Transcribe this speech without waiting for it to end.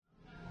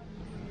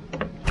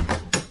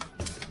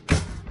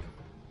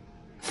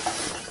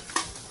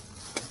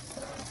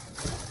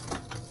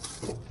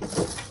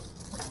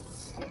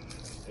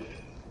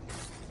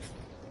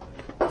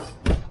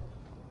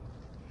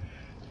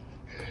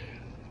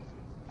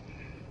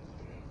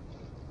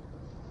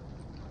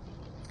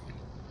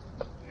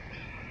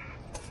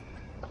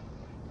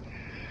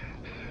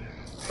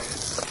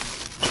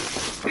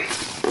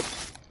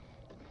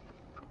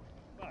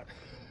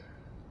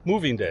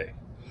moving day.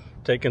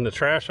 Taking the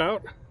trash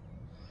out.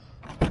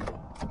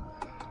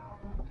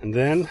 And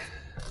then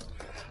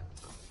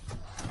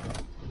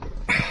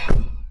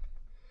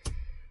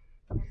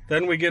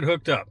we get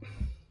hooked up.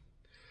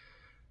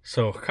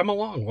 So come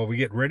along while we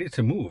get ready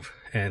to move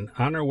and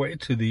on our way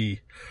to the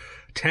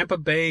Tampa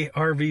Bay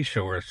RV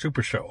show, or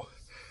Super Show.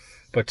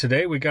 But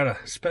today we got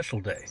a special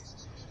day.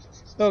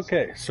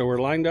 Okay, so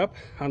we're lined up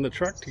on the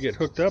truck to get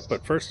hooked up,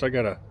 but first I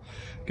gotta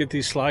get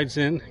these slides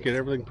in, get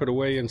everything put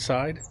away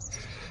inside.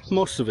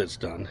 Most of it's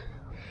done.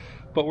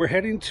 But we're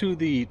heading to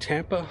the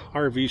Tampa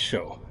RV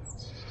show.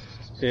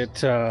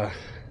 It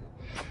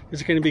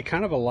is going to be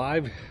kind of a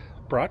live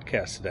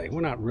broadcast today.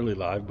 We're not really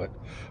live, but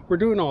we're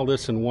doing all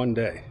this in one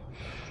day.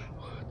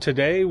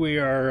 Today we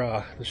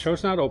are, the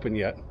show's not open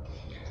yet,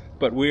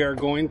 but we are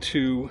going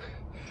to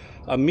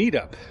a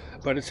meetup.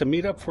 But it's a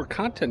meetup for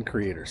content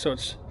creators. So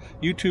it's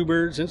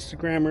YouTubers,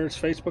 Instagrammers,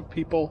 Facebook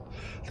people,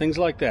 things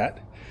like that.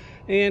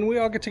 And we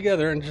all get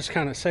together and just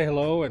kind of say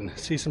hello and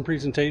see some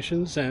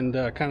presentations and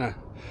kind of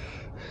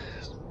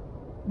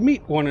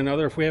meet one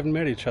another if we haven't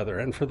met each other.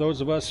 And for those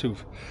of us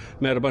who've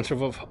met a bunch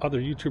of other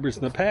YouTubers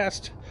in the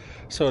past,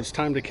 so it's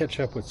time to catch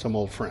up with some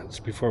old friends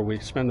before we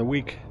spend the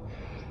week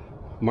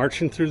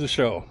marching through the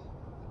show.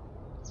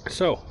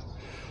 So,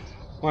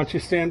 why don't you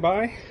stand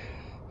by,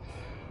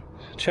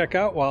 check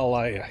out while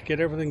I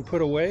get everything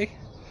put away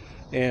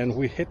and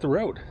we hit the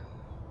road.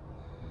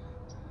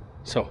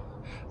 So,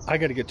 I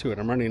got to get to it.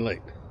 I'm running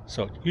late.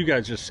 So, you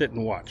guys just sit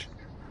and watch.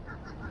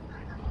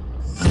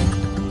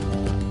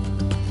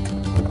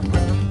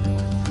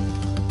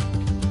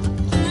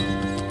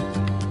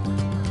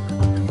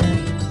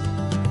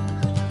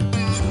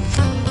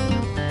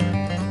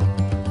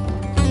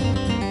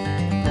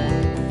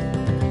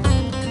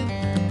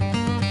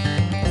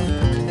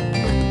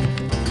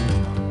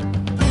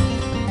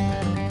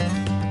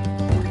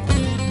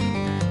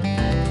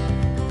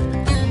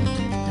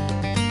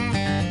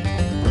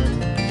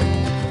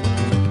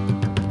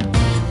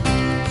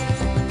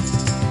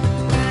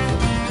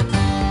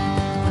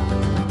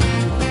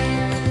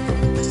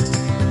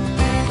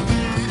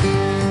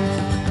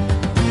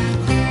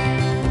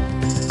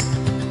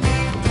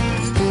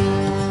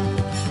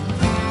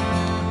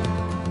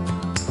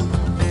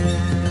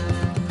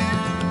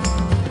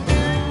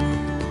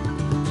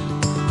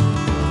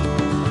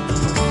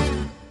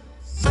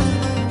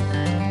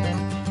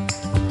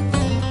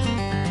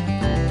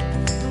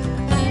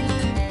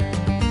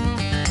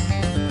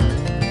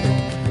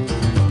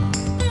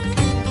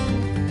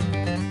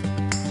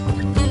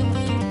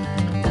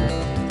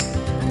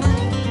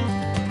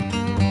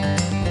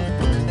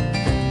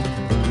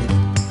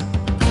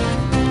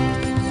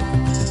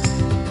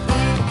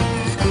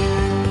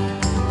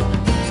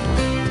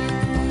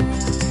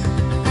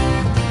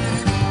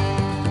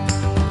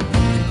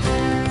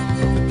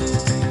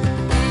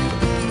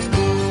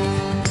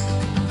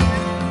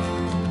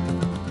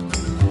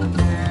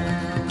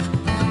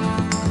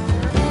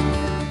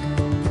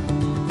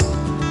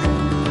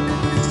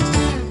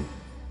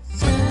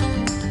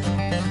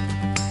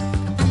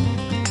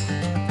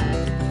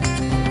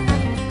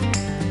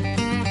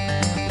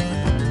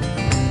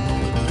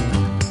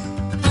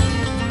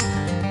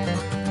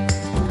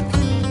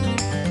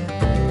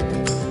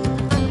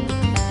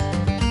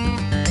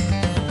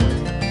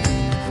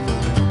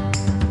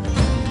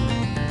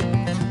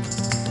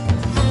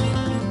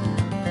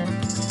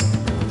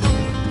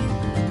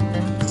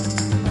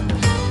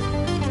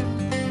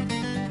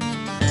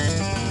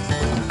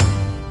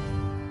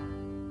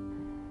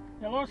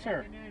 Hello,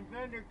 sir. You doing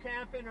vendor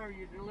camping, or are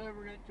you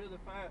delivering it to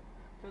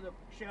the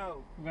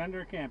show?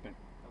 Vendor camping.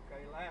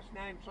 Okay, last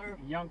name, sir?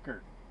 Yunker.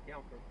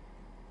 Yunker.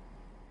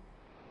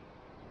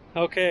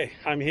 Okay,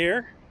 I'm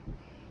here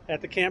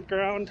at the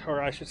campground,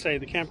 or I should say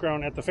the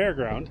campground at the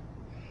fairground.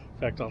 In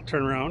fact, I'll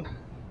turn around.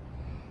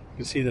 You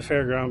can see the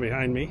fairground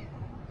behind me.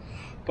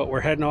 But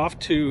we're heading off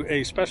to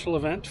a special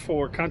event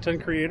for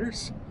content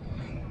creators.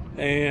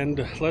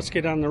 And let's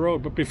get on the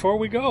road. But before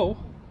we go,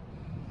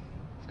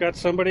 we've got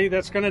somebody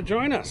that's going to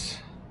join us.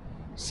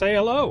 Say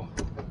hello.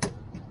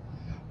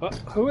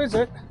 Who is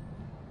it?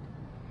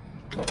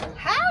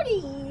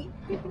 Howdy!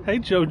 Hey,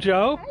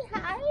 JoJo.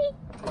 Hi.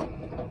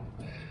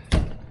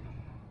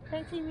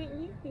 Nice to meet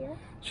you here.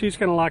 She's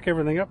going to lock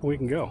everything up and we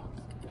can go.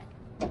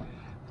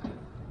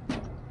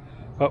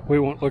 But we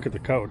won't look at the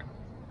code.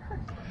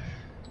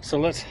 So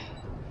let's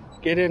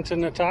get into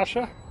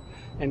Natasha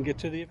and get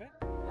to the event.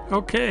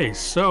 Okay,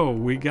 so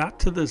we got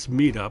to this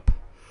meetup.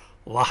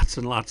 Lots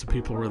and lots of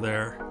people were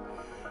there.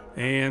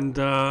 And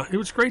it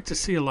was great to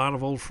see a lot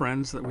of old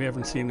friends that we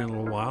haven't seen in a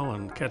little while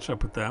and catch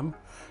up with them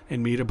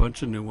and meet a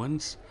bunch of new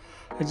ones.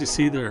 As you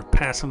see, they're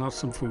passing out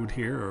some food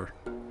here, or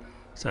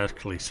it's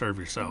actually serve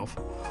yourself.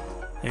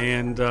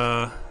 And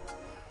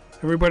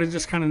everybody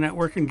just kind of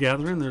networking,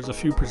 gathering. There's a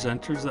few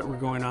presenters that were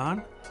going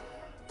on.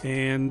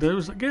 And it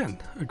was, again,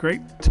 great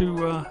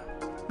to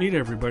meet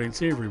everybody and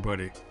see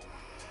everybody.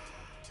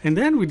 And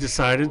then we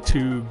decided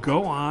to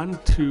go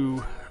on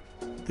to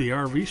the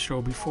RV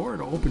show before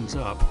it opens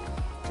up,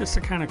 just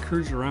to kind of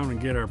cruise around and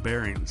get our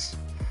bearings.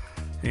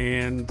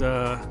 And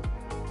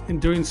In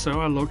doing so,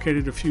 I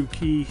located a few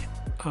key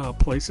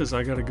places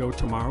I got to go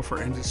tomorrow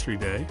for Industry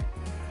Day,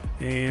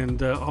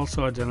 and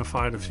also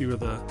identified a few of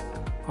the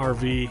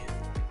RV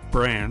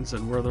brands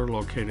and where they're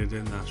located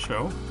in the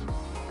show.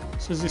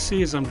 So as you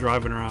see, as I'm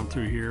driving around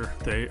through here,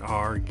 they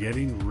are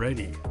getting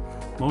ready.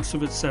 Most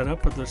of it's set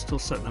up, but they're still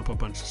setting up a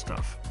bunch of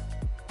stuff.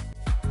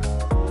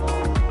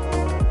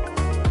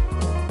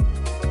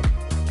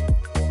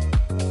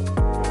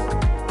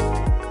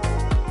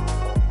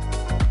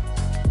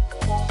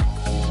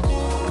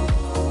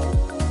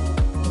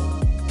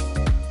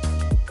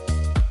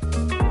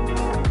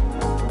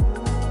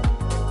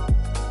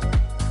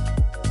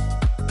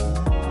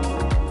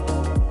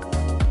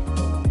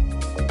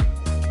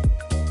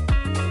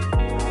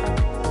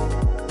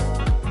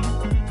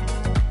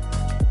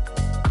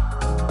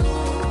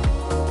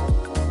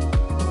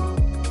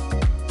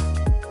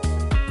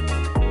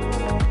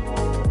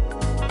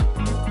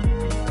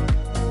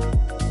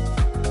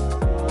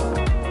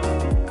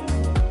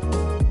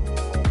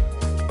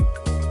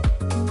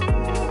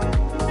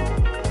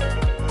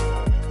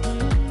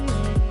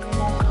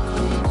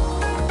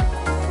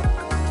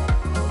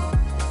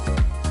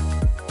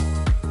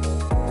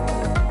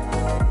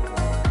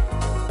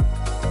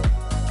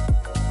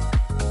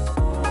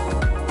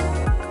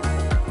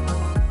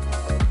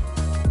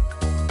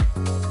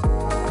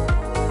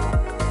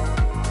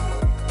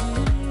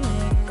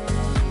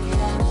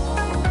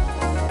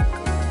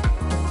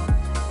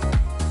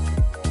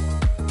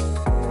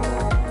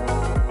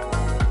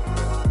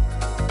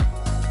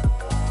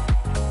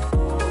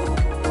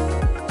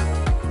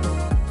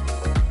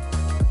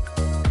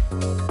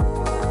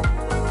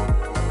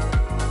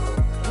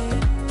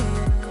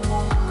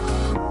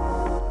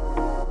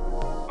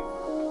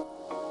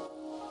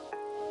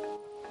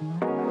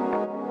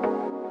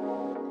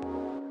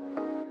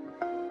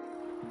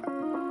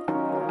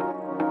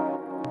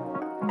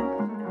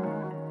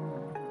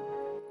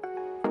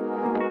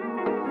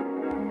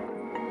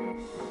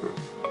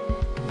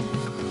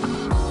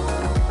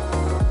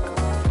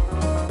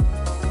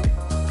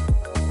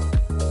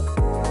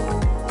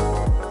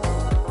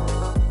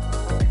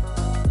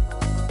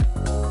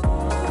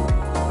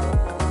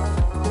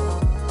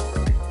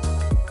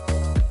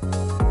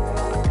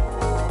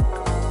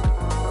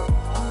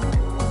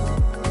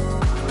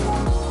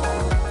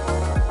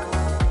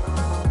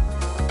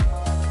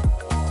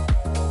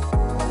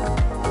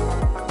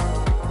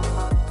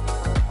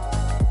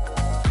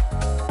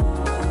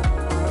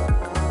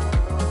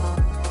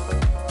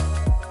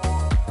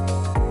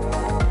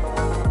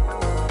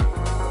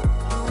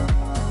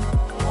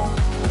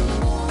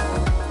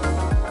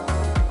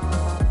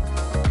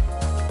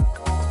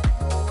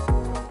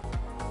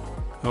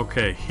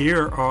 Okay,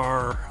 here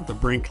are the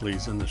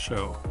Brinkleys in the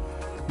show.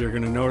 You're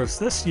going to notice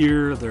this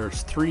year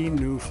there's 3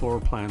 new floor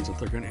plans that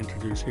they're going to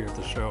introduce here at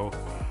the show.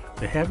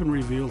 They haven't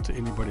revealed to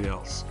anybody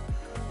else.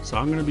 So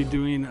I'm going to be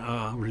doing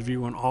a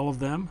review on all of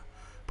them.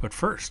 But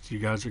first, you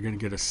guys are going to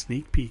get a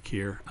sneak peek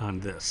here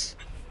on this.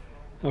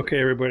 Okay,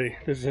 everybody,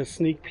 this is a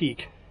sneak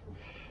peek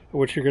of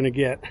what you're going to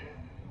get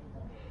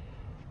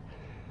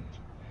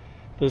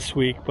this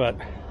week. But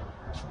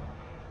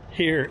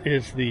here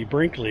is the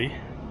Brinkley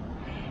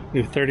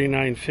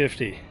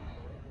G3950.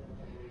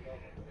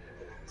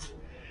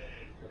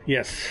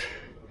 Yes,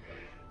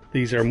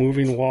 these are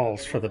moving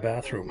walls for the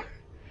bathroom.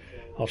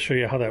 I'll show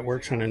you how that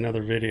works on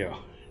another video.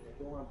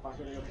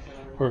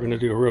 We're going to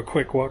do a real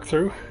quick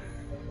walkthrough.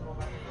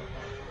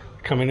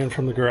 Coming in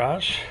from the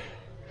garage,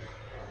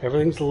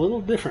 everything's a little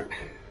different.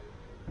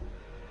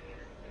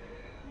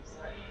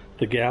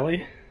 The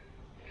galley,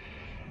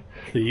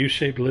 the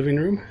U-shaped living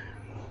room,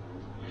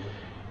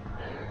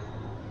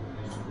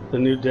 the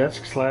new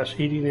desk /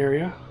 eating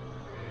area,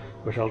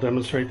 which I'll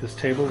demonstrate this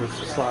table with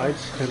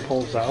slides and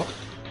pulls out.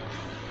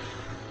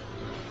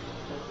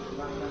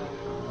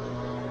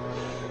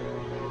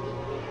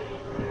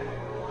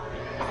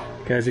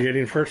 Guys are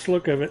getting first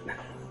look of it.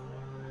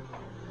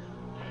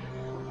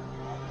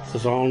 This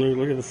is all new.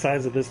 Look at the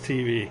size of this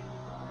TV.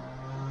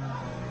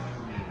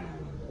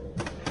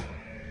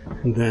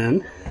 And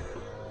then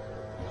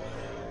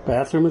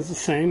bathroom is the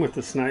same with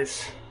this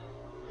nice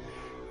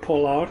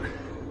pull out.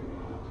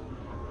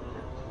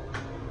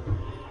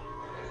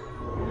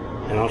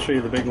 And I'll show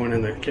you the big one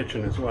in the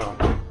kitchen as well.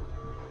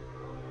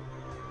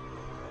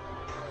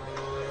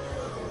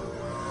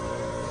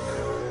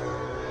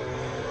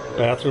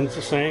 Bathroom's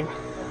the same.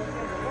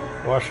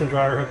 Washer and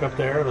dryer hook up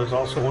there. There's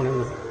also one in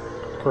the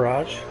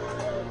garage.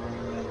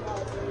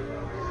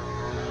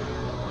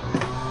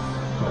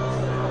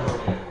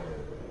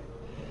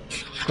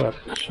 But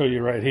I'll show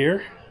you right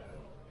here.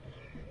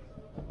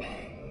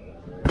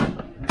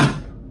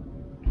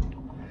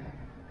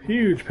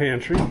 Huge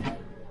pantry.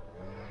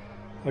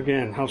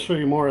 Again, I'll show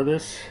you more of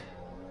this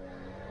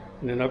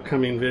in an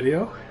upcoming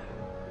video.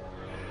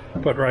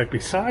 But right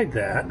beside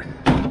that,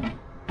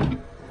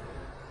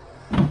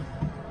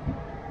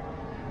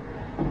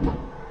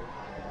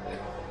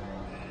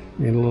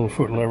 need a little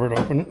foot lever to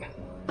open it,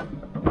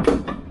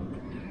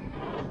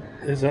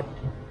 is a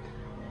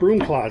broom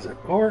closet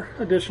or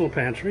additional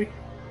pantry.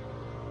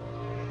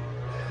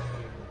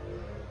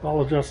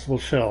 All adjustable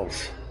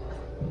shelves.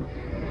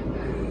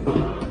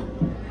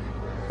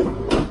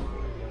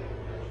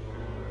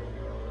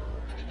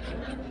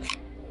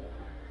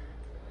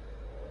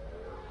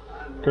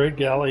 Great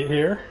galley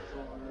here.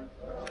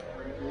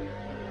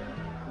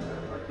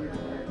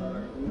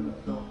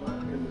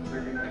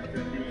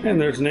 And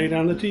there's Nate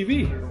on the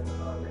TV.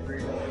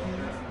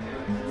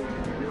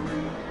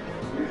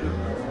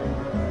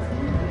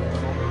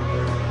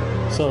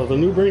 So the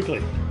new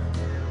Brinkley.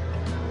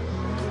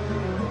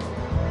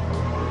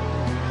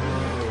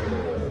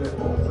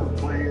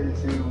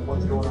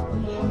 What's going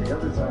on the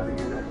other side of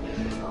the unit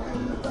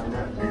in the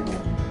dinette table.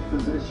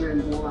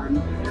 Position 1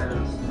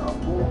 is a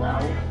pull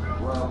out.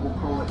 We'll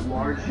call it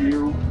large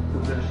U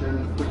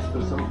position, which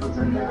the sofa's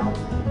in now.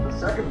 The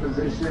second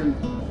position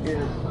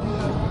is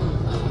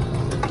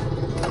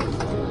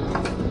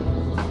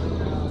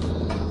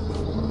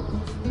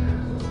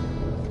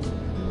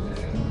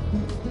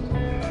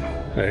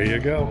there you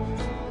go.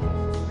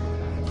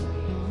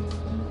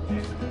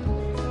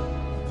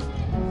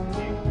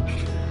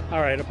 All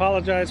right,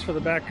 apologize for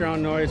the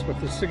background noise,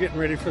 but we're still getting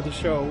ready for the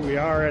show. We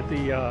are at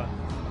the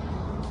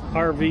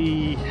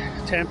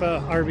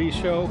Tampa RV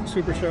show,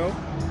 Super Show,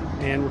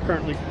 and we're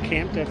currently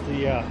camped at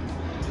the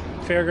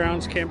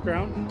Fairgrounds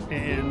campground,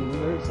 and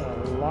there's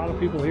a lot of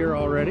people here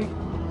already.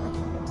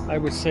 I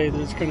would say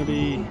that it's going to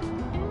be,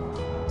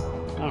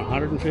 I don't know,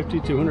 150,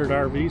 200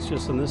 RVs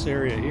just in this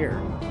area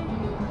here.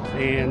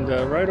 And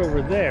right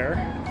over there,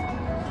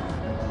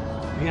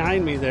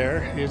 behind me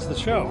there, is the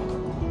show.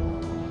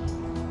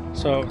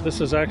 So this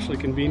is actually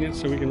convenient,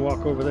 so we can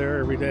walk over there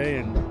every day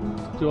and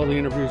do all the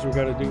interviews we've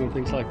got to do and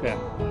things like that.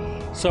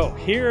 So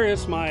here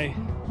is my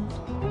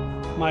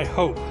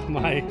hope,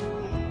 my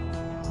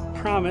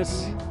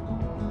promise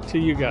to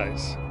you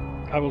guys.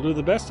 I will do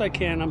the best I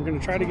can. I'm going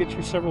to try to get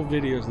you several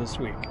videos this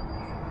week.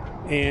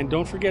 And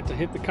don't forget to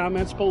hit the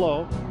comments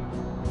below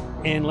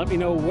and let me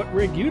know what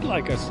rig you'd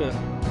like us to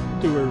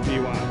do a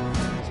review on.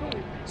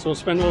 So we'll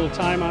spend a little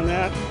time on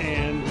that,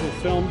 and we'll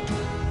film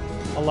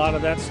a lot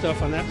of that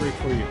stuff on that rig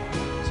for you.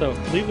 So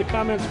leave the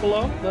comments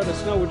below, let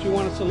us know what you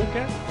want us to look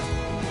at,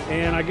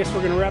 and I guess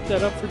we're going to wrap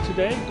that up for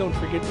today. Don't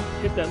forget to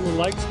hit that little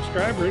like,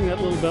 subscribe, ring that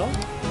little bell,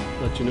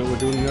 let you know we're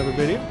doing another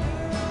video.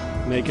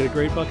 Make it a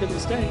great bucket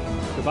list day.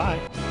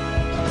 Goodbye.